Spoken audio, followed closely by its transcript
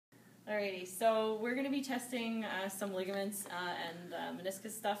Alrighty, so we're going to be testing some ligaments and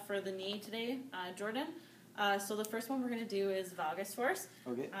meniscus stuff for the knee today, Jordan. So the first one we're going to do is valgus force.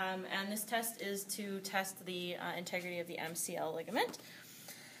 Okay. And this test is to test the integrity of the MCL ligament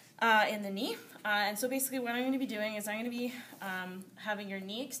in the knee. And so basically what I'm going to be doing is I'm going to be having your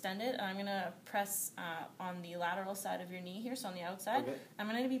knee extended. I'm going to press on the lateral side of your knee here, so on the outside. Okay. I'm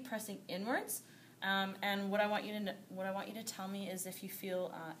going to be pressing inwards. And what I want you to tell me is if you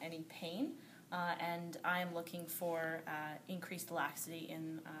feel any pain, and I am looking for increased laxity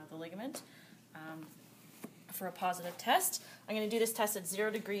in the ligament for a positive test. I'm going to do this test at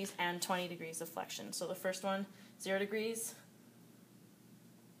 0 degrees and 20 degrees of flexion. So the first one, 0 degrees.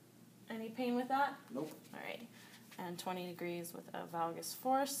 Any pain with that? Nope. All right. And 20 degrees with a valgus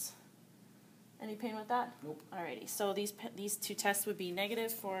force. Any pain with that? Nope. Alrighty. So these two tests would be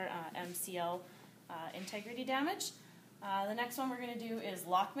negative for MCL integrity damage. The next one we're going to do is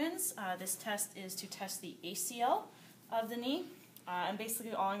Lockman's. This test is to test the ACL of the knee. And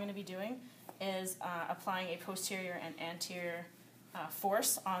basically all I'm going to be doing is applying a posterior and anterior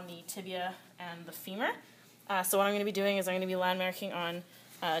force on the tibia and the femur. So what I'm going to be doing is I'm going to be landmarking on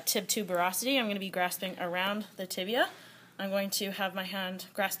tib tuberosity. I'm going to be grasping around the tibia. I'm going to have my hand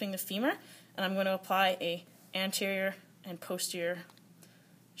grasping the femur, and I'm going to apply a anterior and posterior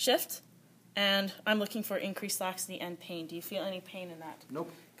shift. And I'm looking for increased laxity and pain. Do you feel any pain in that? Nope.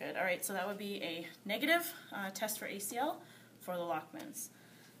 Good. All right, so that would be a negative test for ACL for the Lockmans.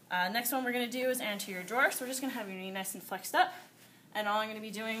 Next one we're going to do is anterior drawer. So we're just going to have your knee nice and flexed up. And all I'm going to be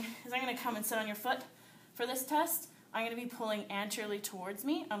doing is I'm going to come and sit on your foot for this test. I'm going to be pulling anteriorly towards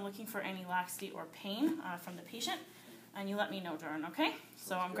me. I'm looking for any laxity or pain from the patient. And you let me know, Jordan, okay?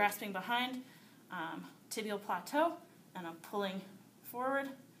 So I'm grasping behind tibial plateau, and I'm pulling forward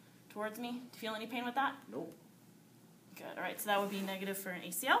towards me. Do you feel any pain with that? Nope. Good. All right, so that would be negative for an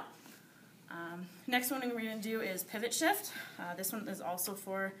ACL. Next one we're going to do is pivot shift. This one is also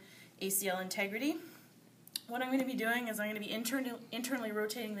for ACL integrity. What I'm going to be doing is I'm going to be internally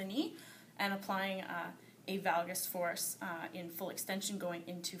rotating the knee and applying a valgus force in full extension going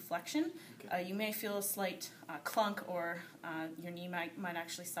into flexion. Okay. You may feel a slight clunk, or your knee might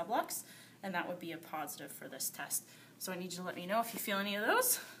actually sublux, and that would be a positive for this test. So I need you to let me know if you feel any of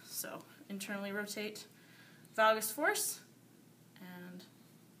those. So internally rotate valgus force, and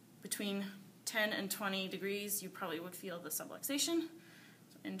between 10 and 20 degrees you probably would feel the subluxation.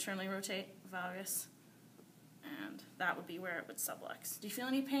 So internally rotate valgus, and that would be where it would sublux. Do you feel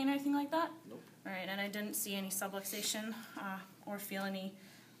any pain or anything like that? Nope. All right, and I didn't see any subluxation or feel any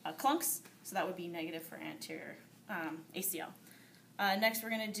clunks, so that would be negative for anterior ACL. Next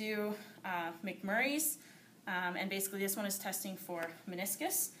we're going to do McMurray's, and basically this one is testing for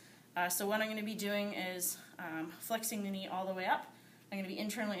meniscus. So what I'm going to be doing is flexing the knee all the way up. I'm going to be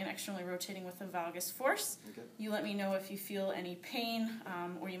internally and externally rotating with a valgus force. Okay. You let me know if you feel any pain,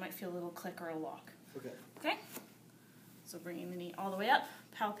 or you might feel a little click or a lock. Okay. Okay? So bringing the knee all the way up,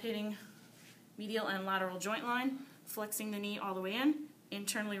 palpating medial and lateral joint line, flexing the knee all the way in,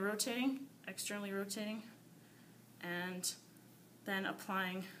 internally rotating, externally rotating, and then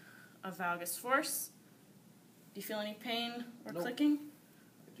applying a valgus force. Do you feel any pain or Nope. clicking?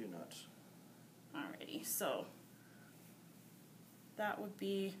 I do not. Alrighty, so that would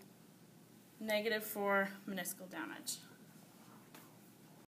be negative for meniscal damage.